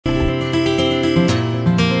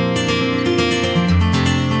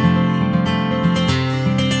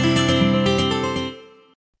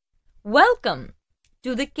Welcome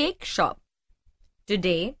to the cake shop.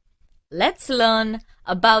 Today, let's learn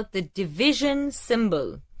about the division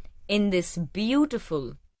symbol in this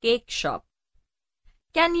beautiful cake shop.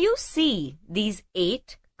 Can you see these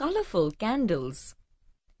 8 colorful candles?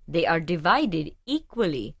 They are divided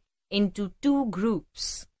equally into 2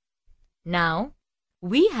 groups. Now,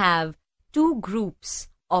 we have 2 groups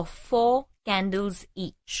of 4 candles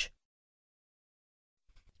each.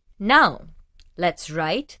 Now, let's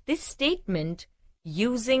write this statement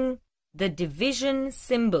using the division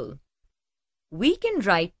symbol. We can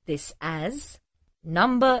write this as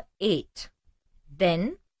number 8,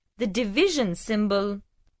 then the division symbol,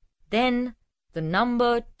 then the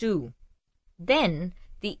number 2, then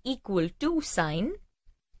the equal to sign,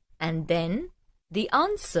 and then the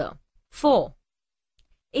answer 4.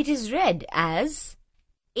 It is read as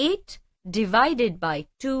 8 divided by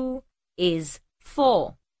 2 is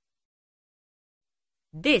 4.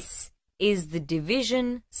 This is the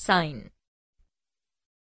division sign.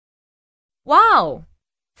 Wow!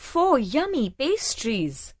 4 yummy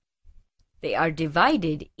pastries. They are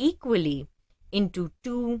divided equally into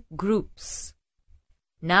 2 groups.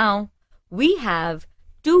 Now, we have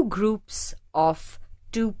 2 groups of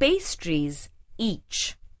 2 pastries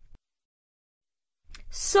each.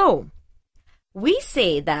 So, we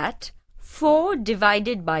say that 4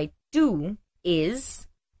 divided by 2 is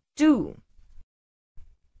 2.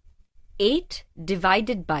 8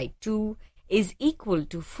 divided by 2 is equal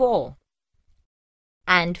to 4.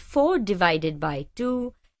 And 4 divided by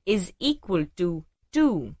 2 is equal to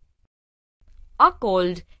 2 are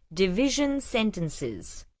called division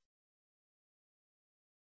sentences.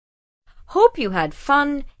 Hope you had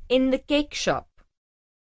fun in the cake shop.